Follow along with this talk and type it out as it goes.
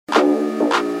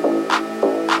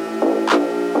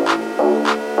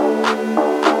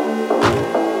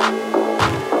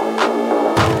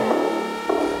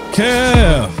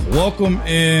Kev, welcome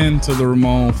into the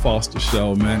Ramon Foster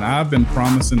Show, man. I've been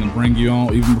promising to bring you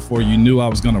on even before you knew I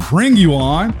was going to bring you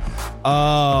on.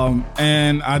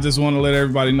 And I just want to let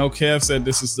everybody know, Kev said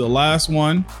this is the last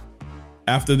one.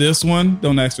 After this one,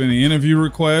 don't ask for any interview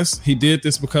requests. He did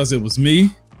this because it was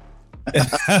me.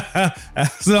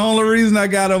 That's the only reason I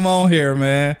got him on here,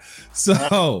 man.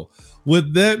 So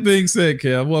with that being said,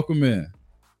 Kev, welcome in.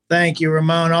 Thank you,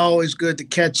 Ramon. Always good to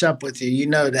catch up with you. You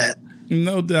know that.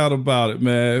 No doubt about it,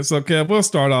 man. So, Kev, we'll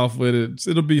start off with it.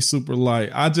 It'll be super light.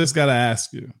 I just got to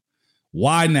ask you,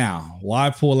 why now? Why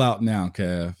pull out now,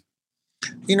 Kev?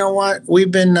 You know what? We've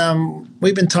been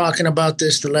talking about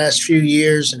this the last few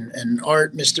years, and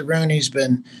Art, Mr. Rooney's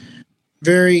been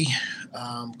very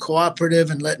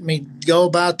cooperative and letting me go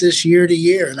about this year to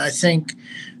year. And I think,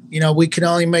 you know, we can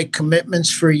only make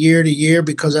commitments for year to year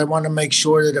because I want to make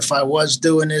sure that if I was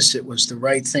doing this, it was the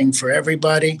right thing for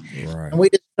everybody. Right. And we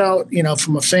just felt, you know,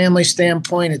 from a family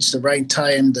standpoint, it's the right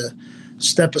time to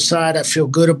step aside. I feel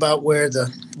good about where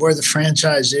the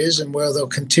franchise is and where they'll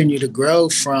continue to grow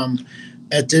from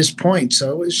at this point.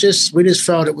 So we just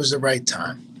felt it was the right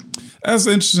time. That's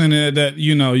interesting that,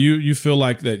 you know, you feel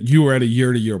like that you were at a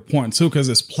year-to-year point, too, because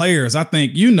as players, I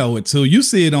think you know it, too. You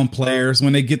see it on players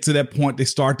when they get to that point, they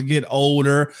start to get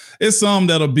older. It's some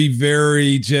that'll be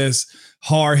very just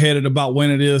hard-headed about when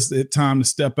it is time to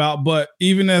step out. But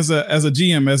even as a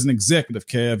GM, as an executive,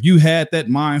 Kev, you had that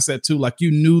mindset, too, like you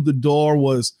knew the door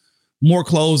was more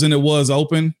closed than it was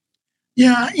open.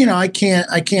 Yeah, you know, I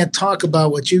can't talk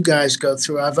about what you guys go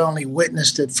through. I've only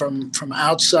witnessed it from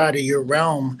outside of your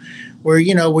realm where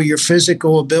your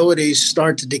physical abilities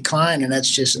start to decline, and that's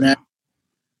just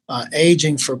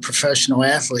aging for professional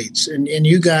athletes. And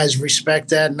you guys respect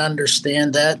that and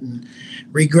understand that and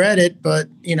regret it. But,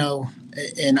 you know,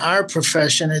 in our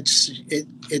profession,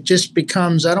 it just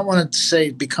becomes, I don't want to say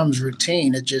it becomes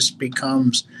routine. It just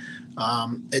becomes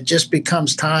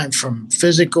time from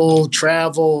physical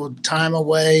travel, time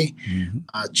away,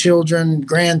 children,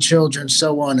 grandchildren,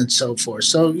 so on and so forth.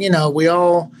 So, you know, we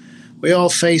all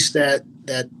face that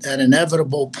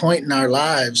inevitable point in our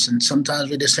lives, and sometimes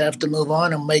we just have to move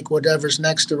on and make whatever's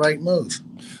next the right move.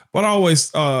 But I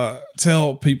always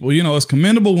tell people, you know, it's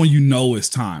commendable when you know it's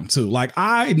time too. Like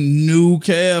I knew,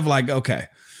 Kev, like, okay,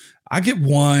 I get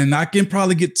one, I can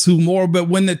probably get two more. But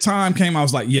when the time came, I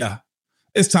was like, yeah,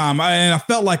 it's time. And I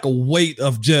felt like a weight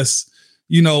of just,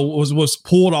 you know, was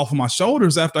pulled off of my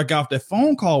shoulders after I got off that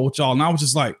phone call with y'all. And I was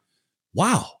just like,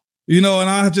 wow, you know, and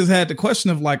I just had the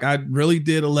question of like, I really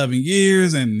did 11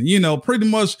 years and, you know, pretty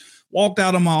much walked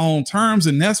out on my own terms.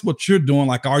 And that's what you're doing.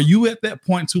 Like, are you at that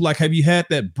point too? Like, have you had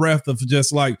that breath of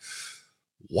just like,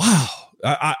 wow,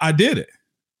 I did it?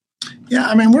 Yeah.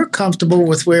 I mean, we're comfortable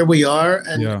with where we are.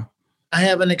 And yeah. I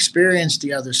haven't experienced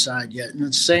the other side yet. And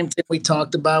it's the same thing we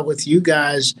talked about with you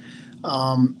guys.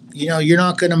 You know, you're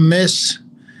not going to miss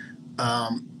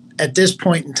at this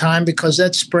point in time because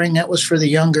that spring, that was for the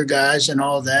younger guys and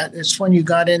all that. It's when you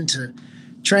got into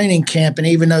training camp. And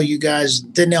even though you guys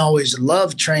didn't always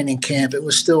love training camp, it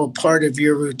was still a part of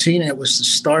your routine. And it was the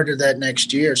start of that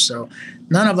next year. So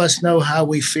none of us know how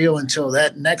we feel until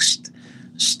that next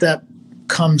step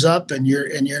comes up and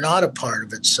you're not a part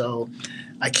of it. So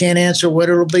I can't answer what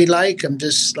it'll be like. I'm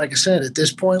just, like I said, at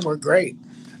this point, we're great.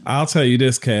 I'll tell you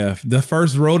this, Kev. The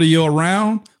first rodeo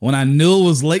around, when I knew it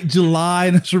was late July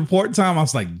and it's report time, I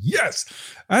was like, yes,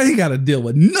 I ain't got to deal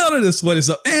with none of this sweaty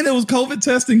stuff. And it was COVID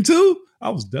testing too. I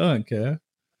was done, Kev.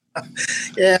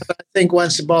 Yeah, but I think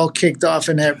once the ball kicked off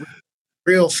in that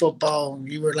real football,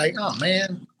 you were like, oh,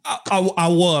 man. I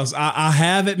was. I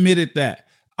have admitted that.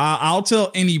 I'll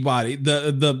tell anybody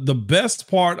the best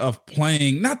part of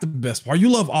playing, not the best part, you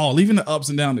love all, even the ups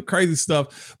and downs, the crazy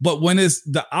stuff. But when it's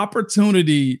the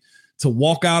opportunity to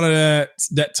walk out of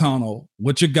that tunnel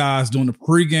with your guys doing the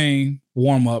pregame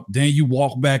warm up, then you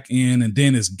walk back in and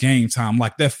then it's game time.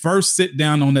 Like that first sit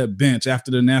down on that bench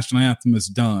after the national anthem is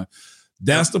done.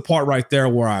 That's the part right there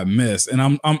where I miss.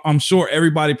 And I'm sure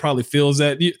everybody probably feels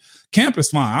that. Camp is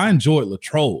fine. I enjoyed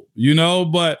Latrobe, you know,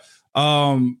 but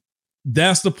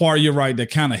that's the part, you're right, that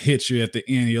kind of hits you at the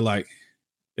end. You're like,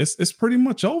 it's pretty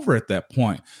much over at that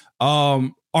point.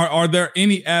 Are there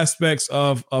any aspects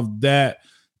of that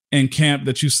in camp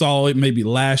that you saw it maybe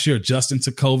last year, just into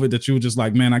COVID, that you were just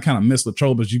like, man, I kind of miss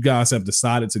Latrobe, but you guys have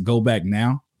decided to go back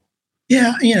now?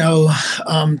 Yeah, you know,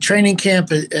 training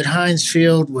camp at Heinz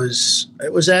Field was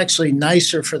actually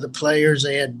nicer for the players.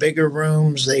 They had bigger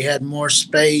rooms, they had more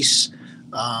space.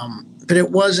 But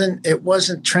it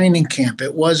wasn't training camp.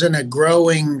 It wasn't a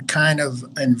growing kind of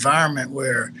environment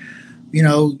where, you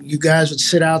know, you guys would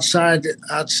sit outside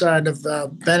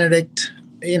of Benedict,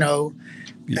 you know,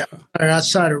 Yeah.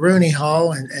 Outside of Rooney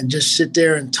Hall and just sit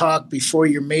there and talk before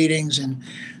your meetings. And,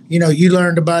 you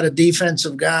learned about a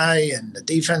defensive guy and the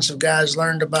defensive guys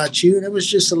learned about you. And it was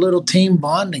just a little team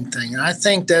bonding thing. And I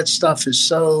think that stuff is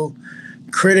so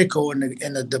critical in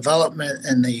the development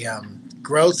and the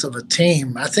growth of a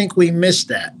team. I think we missed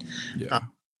that. Yeah.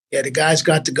 The guys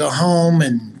got to go home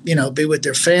and, be with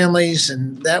their families.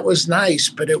 And that was nice,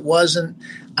 but it wasn't.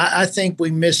 I think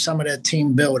we missed some of that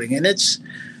team building. And it's,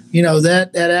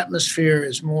 that atmosphere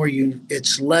is more,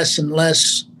 it's less and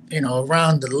less,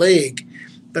 around the league.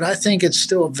 But I think it's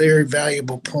still a very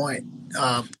valuable part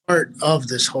of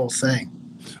this whole thing.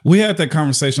 We had that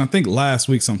conversation, I think last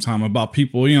week sometime, about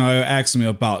people, asking me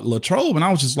about Latrobe, and I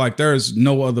was just like, there's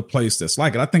no other place that's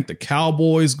like it. I think the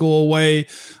Cowboys go away.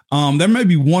 There may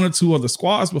be one or two other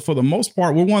squads, but for the most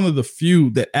part, we're one of the few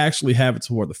that actually have it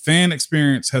to where the fan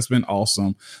experience has been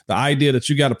awesome. The idea that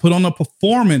you got to put on a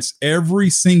performance every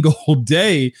single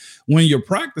day when you're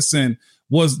practicing,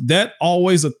 was that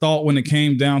always a thought when it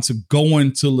came down to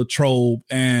going to Latrobe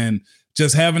and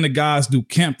just having the guys do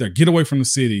camp there, get away from the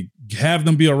city, have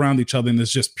them be around each other, and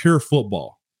it's just pure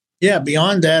football? Yeah,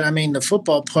 beyond that, the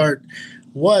football part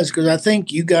was because I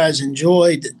think you guys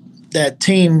enjoyed that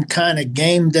team kind of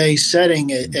game day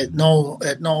setting at Knoll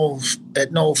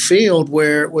Field,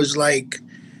 where it was like,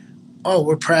 oh,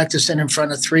 we're practicing in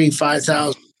front of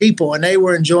 5,000 people, and they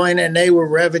were enjoying it, and they were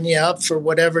revving you up for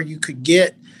whatever you could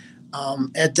get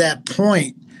at that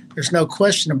point. There's no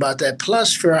question about that.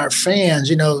 Plus, for our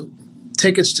fans,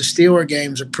 tickets to Steeler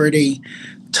games are pretty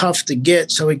tough to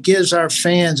get. So it gives our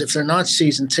fans, if they're not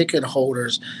season ticket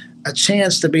holders, a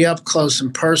chance to be up close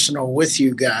and personal with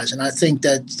you guys. And I think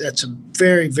that's a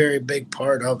very, very big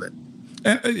part of it.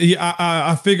 And,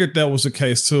 I figured that was the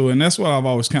case too. And that's what I've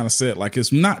always kind of said. Like,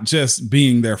 it's not just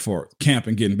being there for camp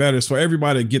and getting better. It's for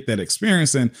everybody to get that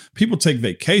experience, and people take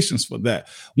vacations for that.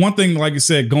 One thing, like you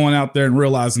said, going out there and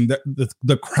realizing that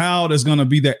the crowd is going to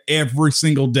be there every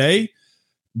single day,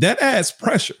 that adds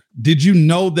pressure. Did you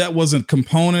know that was a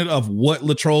component of what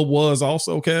Latrobe was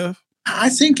also, Kev? I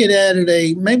think it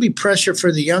added maybe pressure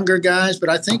for the younger guys, but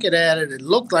I think it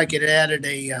looked like it added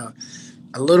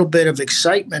a little bit of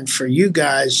excitement for you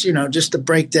guys, just to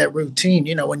break that routine.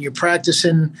 When you're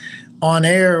practicing on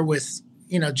air with,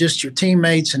 just your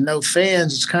teammates and no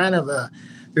fans, it's kind of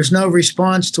there's no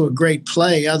response to a great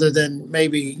play other than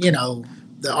maybe,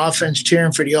 the offense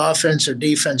cheering for the offense or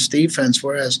defense.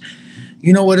 Whereas,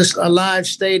 what a live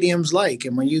stadium's like.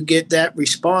 And when you get that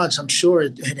response, I'm sure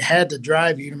it had to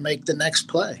drive you to make the next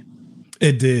play.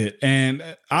 It did. And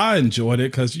I enjoyed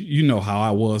it because you know how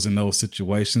I was in those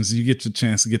situations. You get your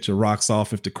chance to get your rocks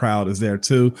off if the crowd is there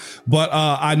too. But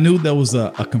I knew there was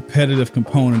a competitive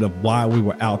component of why we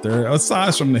were out there,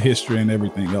 aside from the history and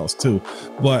everything else too.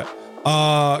 But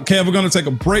Kev, we're going to take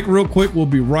a break real quick. We'll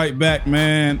be right back,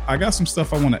 man. I got some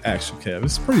stuff I want to ask you, Kev.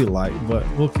 It's pretty light, but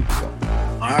we'll keep it going.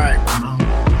 All right.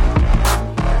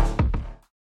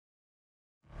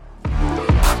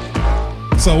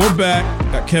 So we're back.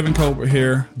 Got Kevin Colbert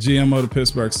here, GM of the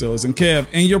Pittsburgh Steelers. And Kev,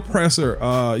 in your presser,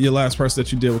 your last presser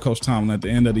that you did with Coach Tomlin at the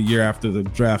end of the year after the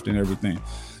draft and everything,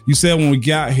 you said when we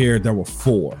got here, there were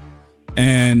 4.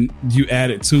 And you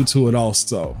added 2 to it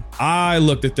also. I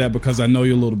looked at that because I know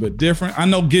you're a little bit different. I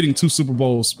know getting 2 Super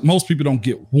Bowls, most people don't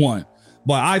get 1.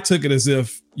 But I took it as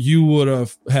if you would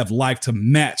have liked to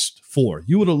match 4.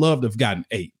 You would have loved to have gotten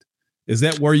 8. Is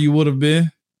that where you would have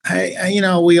been? Hey,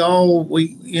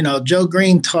 Joe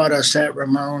Green taught us that,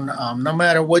 Ramon. No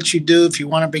matter what you do, if you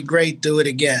want to be great, do it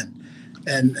again.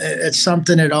 And it's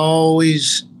something that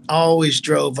always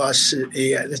drove us.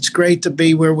 It's great to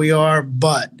be where we are,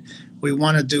 but we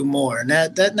want to do more. And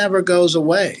that never goes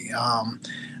away.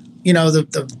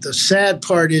 The sad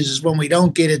part is when we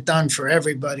don't get it done for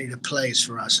everybody that plays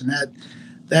for us. And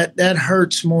that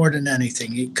hurts more than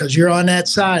anything because you're on that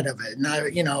side of it. And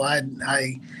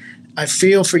I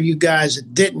feel for you guys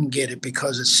that didn't get it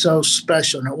because it's so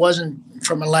special. And it wasn't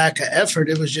from a lack of effort.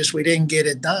 It was just we didn't get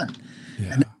it done.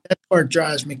 Yeah. And that part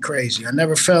drives me crazy. I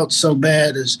never felt so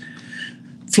bad as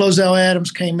Flozell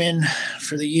Adams came in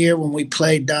for the year when we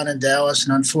played down in Dallas.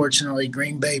 And unfortunately,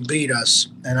 Green Bay beat us.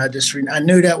 And I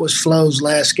knew that was Flo's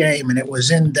last game, and it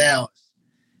was in Dallas.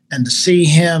 And to see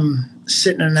him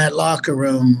sitting in that locker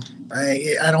room,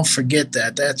 I don't forget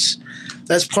that.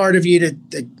 That's part of you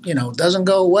that doesn't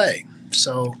go away.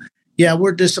 So, yeah,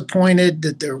 we're disappointed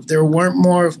that there weren't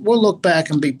more. We'll look back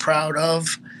and be proud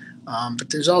of, but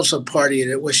there's also a part of you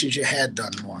that wishes you had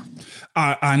done more.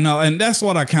 I know, and that's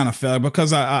what I kind of felt,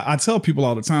 because I tell people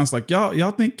all the time, it's like,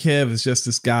 y'all think Kev is just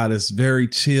this guy that's very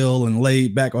chill and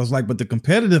laid back. I was like, but the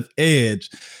competitive edge,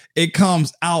 it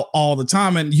comes out all the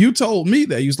time. And you told me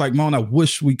that. You was like, Mon, I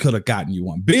wish we could have gotten you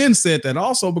one. Ben said that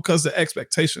also because the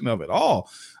expectation of it all.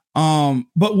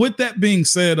 But with that being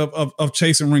said, of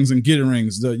chasing rings and getting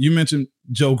rings, you mentioned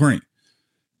Joe Green.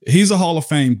 He's a Hall of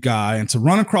Fame guy, and to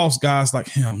run across guys like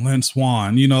him, Lynn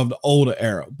Swann, of the older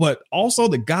era, but also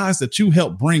the guys that you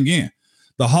helped bring in,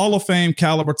 the Hall of Fame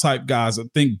caliber type guys. I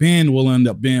think Ben will end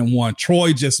up being one.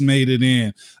 Troy just made it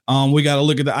in. We got to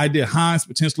look at the idea Hines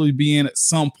potentially be in at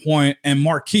some point, and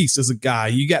Marquise is a guy.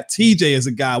 You got TJ as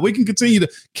a guy. We can continue to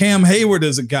Cam Hayward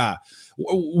as a guy.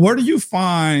 Where do you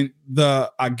find the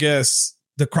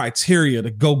criteria to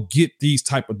go get these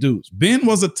type of dudes? Ben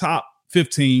was a top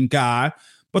 15 guy,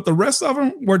 but the rest of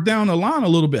them were down the line a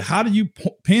little bit. How do you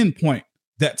pinpoint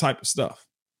that type of stuff?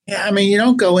 Yeah, I mean, you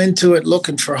don't go into it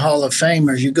looking for Hall of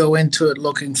Famers. You go into it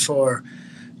looking for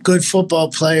good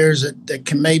football players that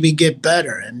can maybe get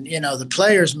better. And, the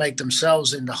players make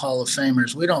themselves into Hall of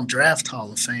Famers. We don't draft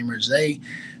Hall of Famers.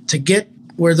 To get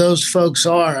where those folks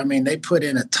are, I mean, they put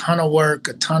in a ton of work,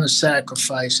 a ton of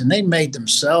sacrifice, and they made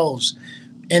themselves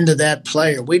into that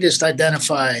player. We just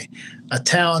identify a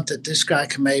talent that this guy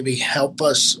can maybe help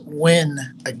us win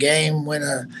a game, win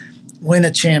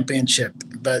a championship.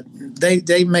 But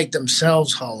they make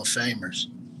themselves Hall of Famers.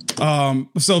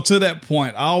 So to that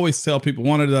point, I always tell people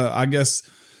one of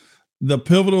the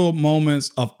pivotal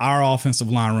moments of our offensive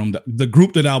line room, the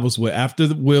group that I was with after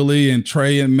Willie and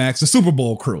Trey and Max, the Super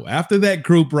Bowl crew, after that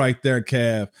group right there,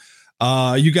 Cav,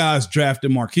 you guys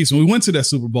drafted Marquise. And we went to that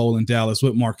Super Bowl in Dallas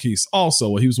with Marquise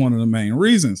also. He was one of the main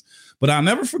reasons. But I'll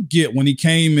never forget when he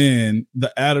came in,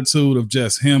 the attitude of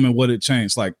just him and what it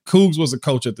changed. Like, Cougs was a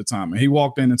coach at the time, and he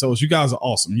walked in and told us, you guys are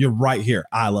awesome. You're right here.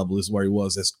 Eye level is where he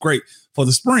was. That's great for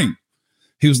the spring.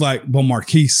 He was like, but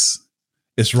Marquise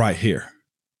is right here.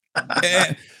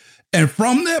 And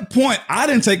from that point, I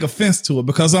didn't take offense to it,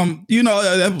 because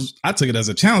I took it as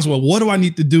a challenge. Well, what do I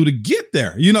need to do to get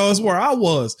there? It's where I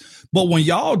was. But when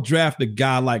y'all draft a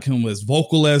guy like him, as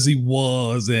vocal as he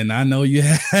was, and I know you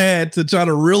had to try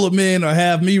to reel him in or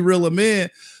have me reel him in,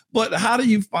 but how do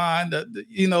you find the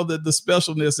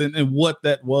specialness and what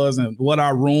that was and what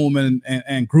our room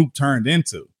and group turned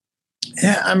into?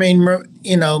 Yeah, I mean,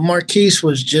 Marquise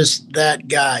was just that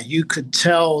guy. You could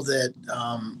tell that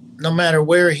no matter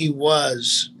where he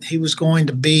was going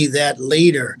to be that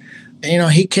leader.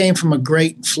 And, he came from a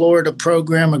great Florida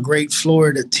program, a great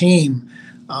Florida team,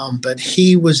 but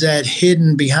he was that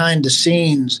hidden behind the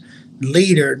scenes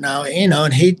leader. Now,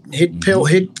 and he'd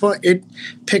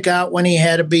pick out when he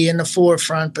had to be in the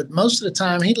forefront, but most of the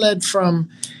time he led from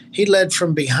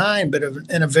behind, but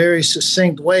in a very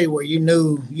succinct way where you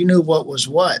knew what was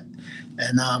what.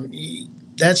 And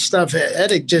that stuff,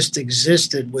 that just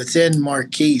existed within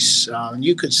Marquise.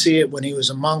 You could see it when he was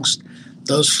amongst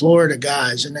those Florida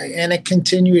guys, and it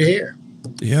continued here.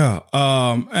 Yeah.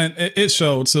 And it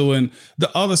showed too. And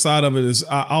the other side of it is,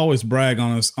 I always brag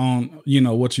on us on,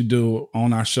 what you do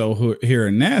on our show here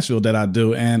in Nashville that I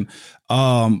do. And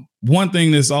one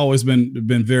thing that's always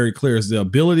been very clear is the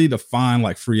ability to find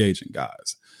like free agent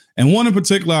guys. And one in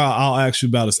particular I'll ask you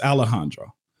about is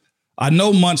Alejandro. I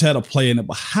know Munch had a play in it,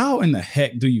 but how in the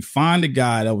heck do you find a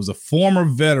guy that was a former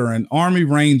veteran Army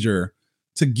Ranger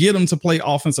to get him to play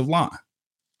offensive line?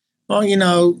 Well,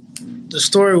 the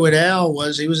story with Al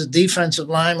was he was a defensive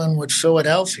lineman with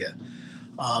Philadelphia.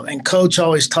 And Coach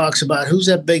always talks about who's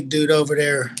that big dude over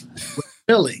there with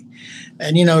Philly.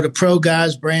 And, the pro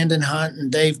guys, Brandon Hunt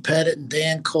and Dave Pettit and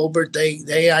Dan Colbert,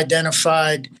 they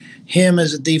identified him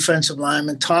as a defensive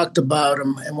lineman, talked about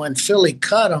him. And when Philly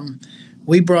cut him,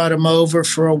 we brought him over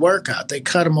for a workout. They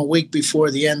cut him a week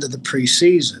before the end of the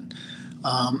preseason.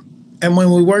 And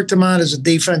when we worked him out as a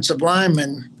defensive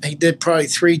lineman, he did probably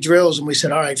 3 drills, and we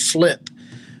said, all right, flip.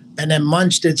 And then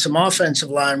Munch did some offensive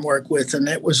line work with him.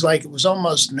 It was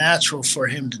almost natural for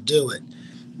him to do it.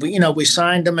 We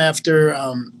signed him after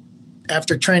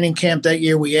training camp that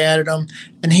year. We added him,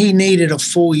 and he needed a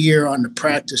full year on the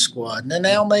practice squad. And then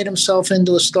Al made himself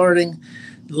into a starting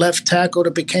left tackle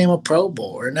that became a Pro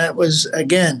Bowler. And that was,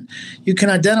 again, you can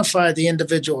identify the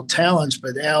individual talents,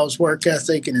 but Al's work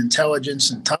ethic and intelligence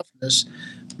and toughness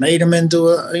made him into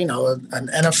an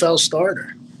NFL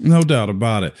starter. No doubt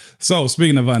about it. So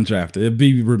speaking of undrafted, it'd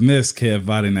be remiss, Kev, if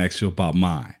I didn't ask you about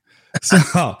mine.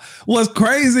 So what's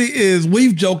crazy is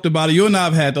we've joked about it. You and I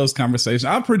have had those conversations.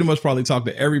 I pretty much probably talked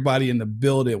to everybody in the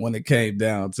building when it came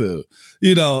down to,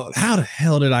 how the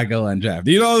hell did I go undrafted?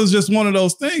 It was just one of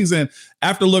those things. And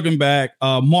after looking back,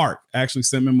 Mark actually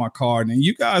sent me my card, and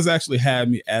you guys actually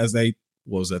had me as a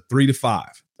 3 to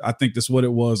 5. I think that's what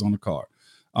it was on the card.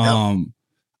 Yep.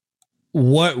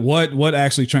 What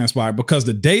actually transpired? Because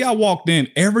the day I walked in,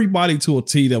 everybody to a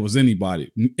T that was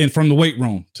anybody, and from the weight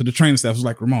room to the training staff was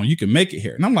like, Ramon, you can make it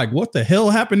here. And I'm like, what the hell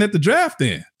happened at the draft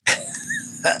then?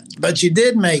 But you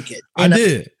did make it. I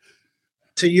did.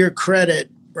 To your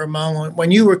credit, Ramon, when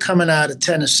you were coming out of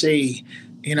Tennessee,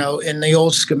 in the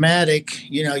old schematic,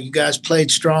 you guys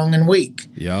played strong and weak.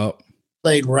 Yep.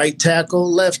 Played right tackle,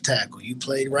 left tackle. You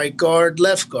played right guard,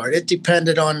 left guard. It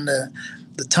depended on the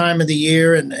time of the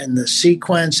year and the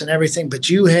sequence and everything, but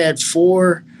you had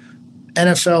 4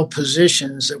 NFL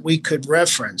positions that we could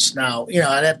reference. Now,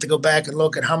 I'd have to go back and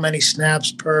look at how many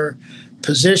snaps per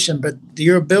position, but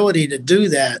your ability to do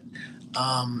that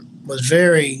was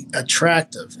very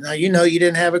attractive. Now, you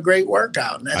didn't have a great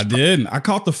workout. And I didn't. I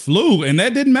caught the flu, and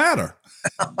that didn't matter.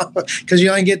 Because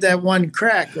you only get that one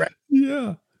crack, right?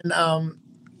 Yeah. And,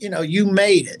 you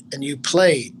made it and you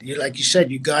played. Like you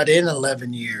said, you got in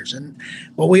 11 years. And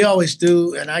what we always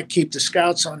do, and I keep the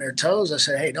scouts on their toes, I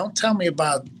say, hey, don't tell me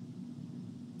about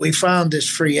we found this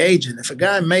free agent. If a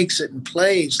guy makes it and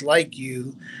plays like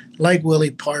you, like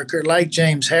Willie Parker, like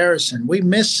James Harrison, we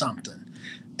missed something.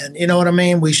 And you know what I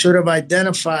mean? We should have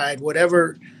identified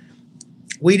whatever.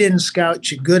 We didn't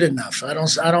scout you good enough. I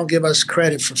don't give us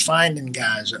credit for finding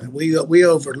guys. We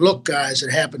overlook guys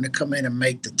that happen to come in and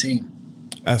make the team.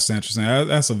 That's interesting.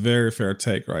 That's a very fair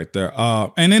take right there.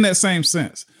 And in that same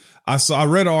sense, I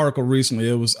read an article recently.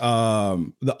 It was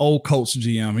the old Colts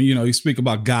GM. He speak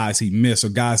about guys he missed or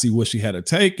guys he wished he had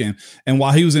taken. And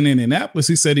while he was in Indianapolis,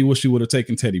 he said he wished he would have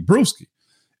taken Teddy Bruschi.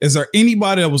 Is there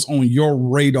anybody that was on your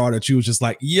radar that you was just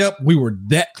like, yep, we were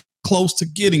that close to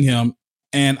getting him,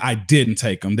 and I didn't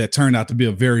take him, that turned out to be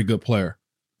a very good player?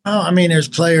 Oh, there's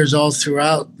players all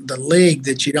throughout the league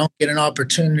that you don't get an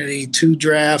opportunity to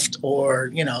draft,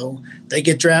 or, they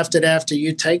get drafted after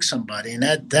you take somebody, and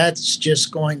that's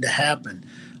just going to happen.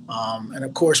 And,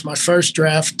 of course, my first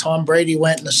draft, Tom Brady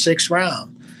went in the 6th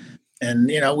round.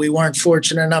 And, we weren't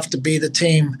fortunate enough to be the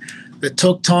team that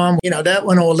took Tom. That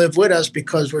one will live with us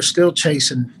because we're still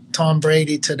chasing Tom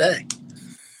Brady today.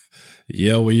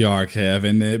 Yeah, we are, Kev.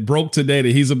 And it broke today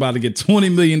that he's about to get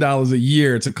 $20 million a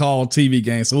year to call TV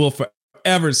games. So we'll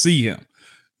forever see him.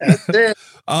 That's it.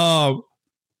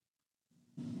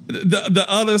 The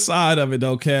other side of it,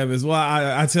 though, Kev, is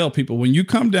why I tell people, when you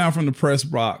come down from the press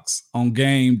box on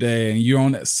game day and you're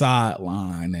on that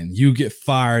sideline and you get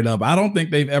fired up, I don't think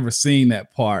they've ever seen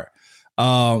that part.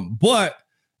 But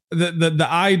the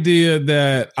idea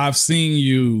that I've seen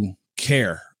you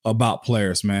care about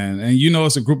players, man. And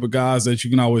it's a group of guys that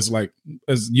you can always, like,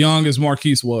 as young as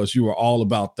Marquise was, you were all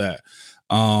about that.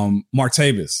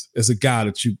 Martavis is a guy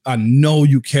that I know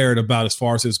you cared about as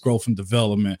far as his growth and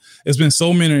development. There's been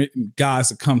so many guys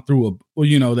that come through,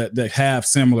 that have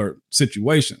similar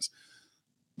situations.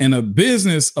 In a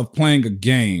business of playing a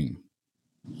game,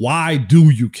 why do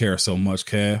you care so much,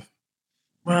 Kev?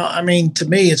 Well, to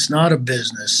me, it's not a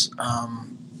business.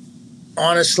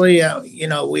 Honestly,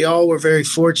 we all were very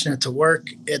fortunate to work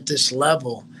at this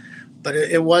level, but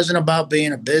it wasn't about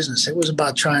being a business. It was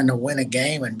about trying to win a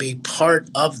game and be part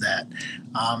of that.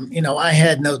 I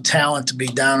had no talent to be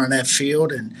down on that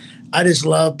field, and I just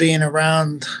love being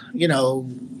around. You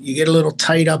get a little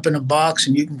tight up in a box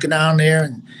and you can go down there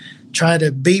and try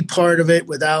to be part of it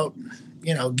without,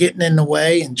 getting in the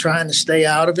way and trying to stay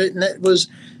out of it. And it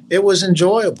was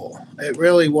enjoyable. It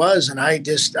really was. And I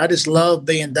just love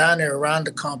being down there around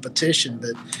the competition.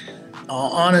 But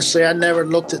honestly, I never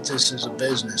looked at this as a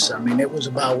business. It was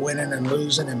about winning and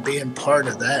losing and being part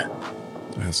of that.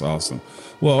 That's awesome.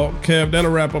 Well, Kev, that'll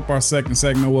wrap up our second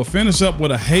segment. We'll finish up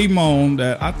with a Hey Moan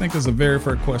that I think is a very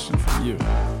fair question for you.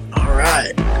 All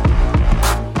right.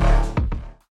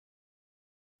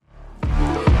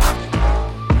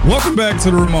 Welcome back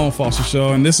to the Ramon Foster Show,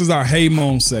 and this is our Hey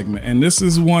Moan segment, and this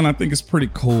is one I think is pretty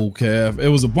cool, Kev. It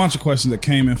was a bunch of questions that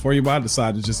came in for you, but I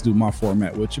decided to just do my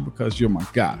format with you because you're my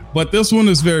guy. But this one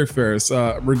is very fair. It's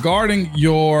regarding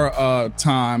your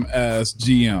time as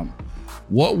GM.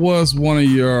 What was one of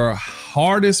your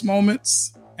hardest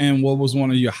moments, and what was one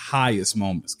of your highest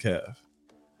moments, Kev?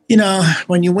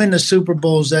 When you win the Super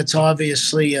Bowls, that's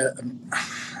obviously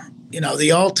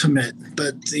the ultimate,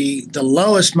 but the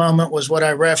lowest moment was what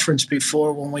I referenced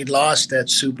before when we lost that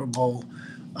Super Bowl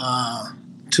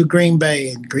to Green Bay,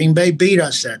 and Green Bay beat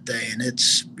us that day. And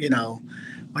it's,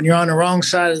 when you're on the wrong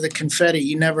side of the confetti,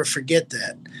 you never forget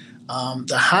that.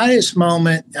 The highest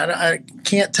moment, I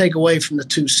can't take away from the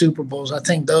 2 Super Bowls. I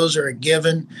think those are a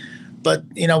given. But,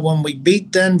 when we beat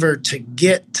Denver to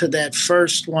get to that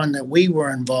first one that we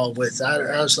were involved with,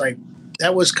 I was like,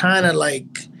 that was kind of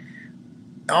like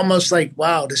almost like,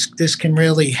 wow, this can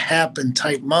really happen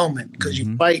type moment, because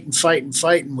you fight and fight and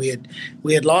fight. And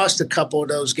we had lost a couple of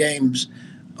those games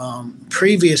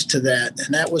previous to that.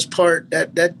 And that was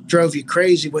that drove you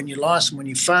crazy when you lost them. When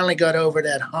you finally got over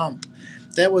that hump,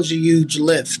 that was a huge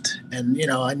lift. And,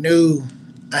 I knew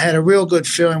I had a real good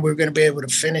feeling we were going to be able to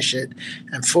finish it.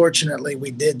 And fortunately,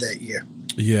 we did that year.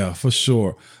 Yeah, for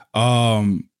sure.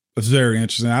 It's very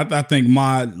interesting. I think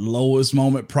my lowest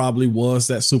moment probably was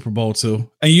that Super Bowl too.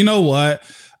 And you know what?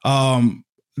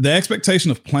 The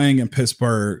expectation of playing in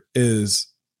Pittsburgh is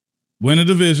win a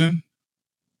division,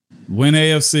 win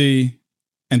AFC,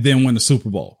 and then win the Super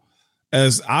Bowl.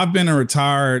 As I've been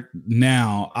retired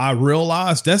now, I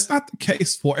realize that's not the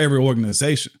case for every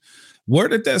organization. Where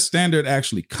did that standard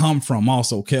actually come from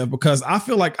also, Kev? Because I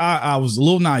feel like I was a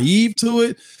little naive to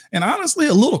it, and honestly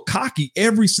a little cocky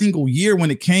every single year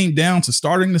when it came down to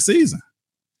starting the season.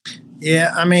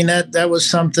 Yeah, I mean, that was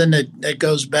something that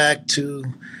goes back to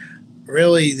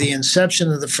really the inception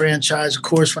of the franchise. Of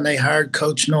course, when they hired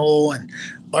Coach Noel and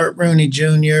Art Rooney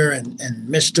Jr. and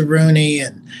Mr. Rooney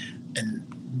and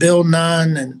Bill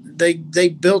Nunn, and they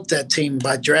built that team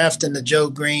by drafting the Joe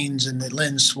Greens and the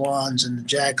Lynn Swans and the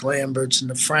Jack Lamberts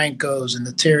and the Francos and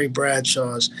the Terry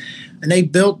Bradshaws. And they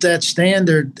built that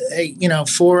standard.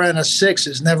 4 out of 6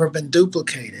 has never been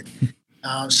duplicated.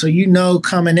 So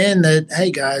coming in that,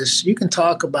 hey, guys, you can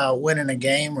talk about winning a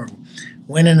game or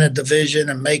winning a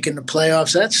division and making the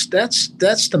playoffs.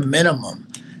 That's the minimum.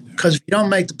 Because if you don't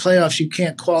make the playoffs, you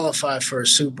can't qualify for a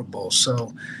Super Bowl.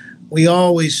 So we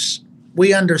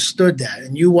understood that.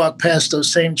 And you walk past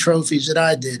those same trophies that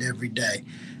I did every day.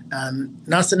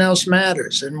 Nothing else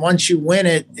matters. And once you win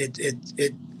it,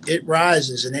 it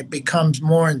rises and it becomes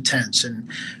more intense. And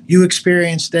you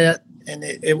experienced that. And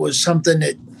it was something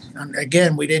that,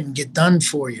 again, we didn't get done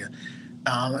for you.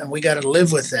 And we got to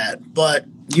live with that. But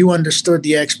you understood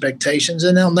the expectations,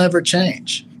 and they'll never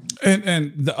change.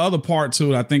 And the other part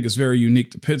to it, I think, is very unique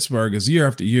to Pittsburgh is year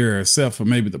after year, except for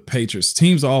maybe the Patriots,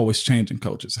 teams are always changing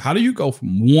coaches. How do you go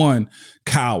from one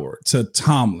Cowher to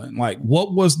Tomlin? Like,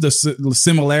 what was the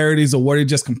similarities, or were they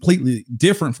just completely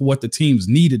different for what the teams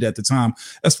needed at the time?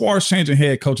 As far as changing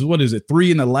head coaches, what is it,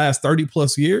 3 in the last 30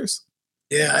 plus years?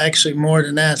 Yeah, actually more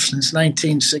than that, since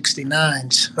 1969.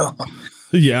 So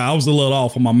yeah, I was a little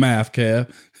off on my math,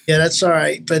 Kev. Yeah, that's all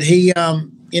right. But he,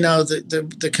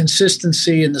 the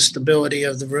consistency and the stability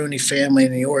of the Rooney family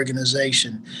and the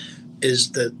organization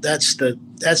is that's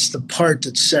the part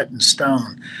that's set in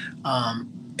stone.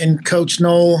 And Coach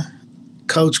Noel,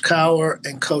 Coach Cowher,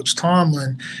 and Coach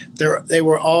Tomlin, they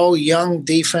were all young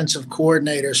defensive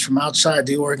coordinators from outside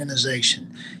the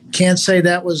organization. Can't say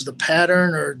that was the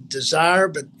pattern or desire,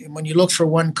 but when you look for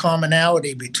one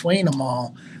commonality between them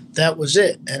all, that was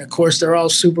it. And of course, they're all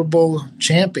Super Bowl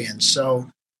champions.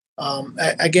 So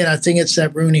again, I think it's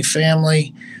that Rooney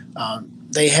family.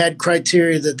 They had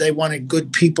criteria that they wanted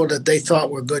good people that they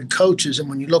thought were good coaches. And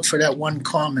when you look for that one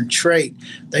common trait,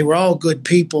 they were all good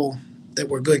people that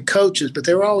were good coaches, but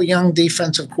they were all young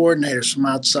defensive coordinators from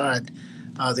outside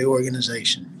the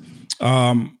organization.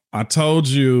 I told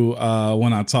you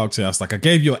when I talked to you, I was like, I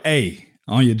gave you an A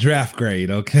on your draft grade,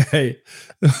 okay?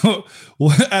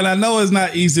 And I know it's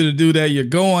not easy to do that. You're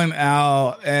going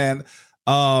out, and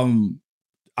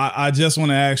I just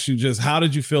want to ask you, just how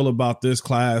did you feel about this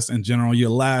class in general, your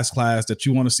last class that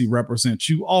you want to see represent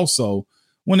you also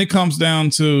when it comes down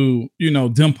to,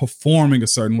 them performing a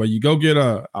certain way? You go get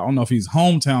I don't know if he's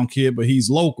hometown kid, but he's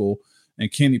local,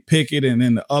 and Kenny Pickett, and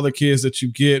then the other kids that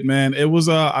you get, man, it was,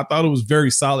 I thought it was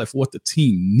very solid for what the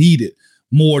team needed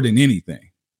more than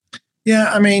anything.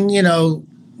 Yeah, I mean,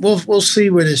 we'll see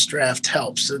where this draft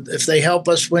helps. If they help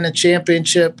us win a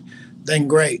championship, then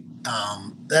great.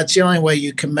 That's the only way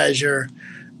you can measure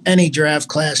any draft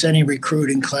class, any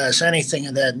recruiting class, anything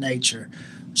of that nature.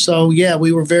 So, yeah,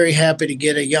 we were very happy to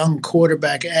get a young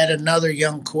quarterback, add another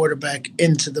young quarterback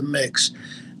into the mix.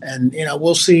 And,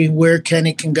 we'll see where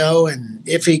Kenny can go and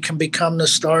if he can become the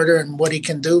starter and what he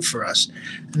can do for us.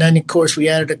 And then, of course, we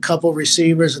added a couple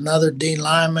receivers, another D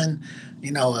lineman,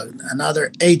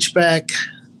 another H-back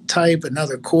type,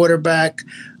 another quarterback.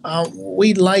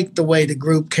 We liked the way the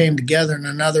group came together, and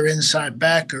another inside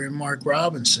backer in Mark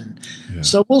Robinson. Yeah.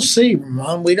 So we'll see,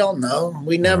 Ramon. We don't know.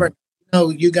 We never know.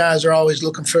 You guys are always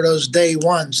looking for those day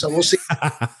ones. So we'll see. Day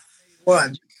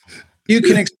one. You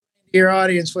can explain to your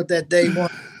audience what that day one.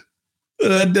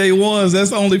 Day ones,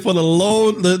 that's only for the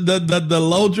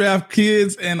low draft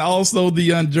kids and also the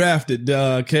undrafted,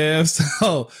 Cavs.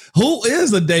 So who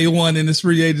is a day one in this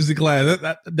free agency class?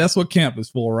 That's what camp is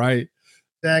for, right?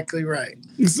 Exactly right.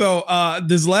 So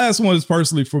this last one is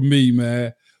personally for me,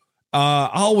 man. I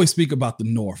always speak about the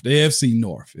North, the AFC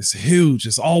North. It's huge.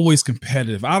 It's always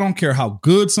competitive. I don't care how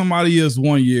good somebody is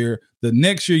one year. The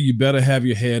next year, you better have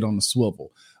your head on the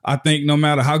swivel. I think no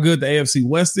matter how good the AFC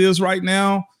West is right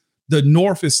now, the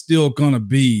North is still going to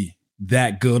be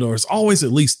that good, or it's always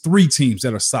at least three teams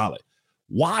that are solid.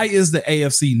 Why is the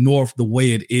AFC North the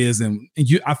way it is? And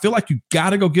I feel like you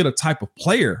got to go get a type of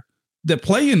player that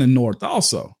play in the North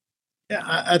also. Yeah,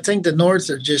 I think the North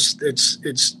are just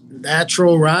it's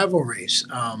natural rivalries.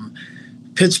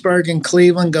 Pittsburgh and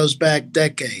Cleveland goes back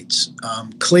decades.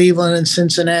 Cleveland and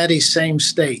Cincinnati, same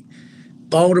state.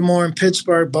 Baltimore and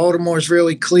Pittsburgh, Baltimore's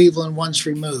really Cleveland once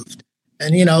removed.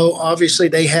 And, you know, obviously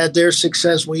they had their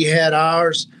success. We had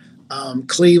ours.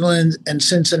 Cleveland and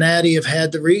Cincinnati have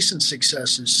had the recent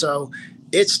successes. So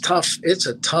it's tough. It's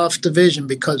a tough division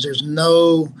because there's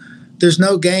no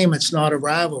game. It's not a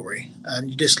rivalry. And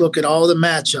you just look at all the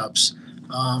matchups.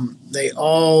 They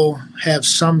all have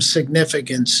some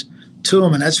significance to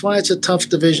them. And that's why it's a tough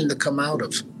division to come out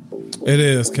of. It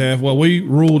is, Kev. Well, we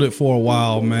ruled it for a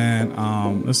while, man.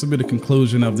 This will be the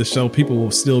conclusion of the show. People will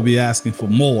still be asking for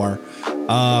more.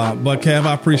 But, Kev,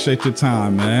 I appreciate your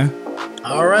time, man.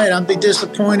 All right. I'd be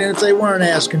disappointed if they weren't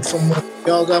asking for more.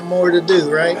 Y'all got more to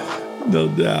do, right? No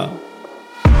doubt.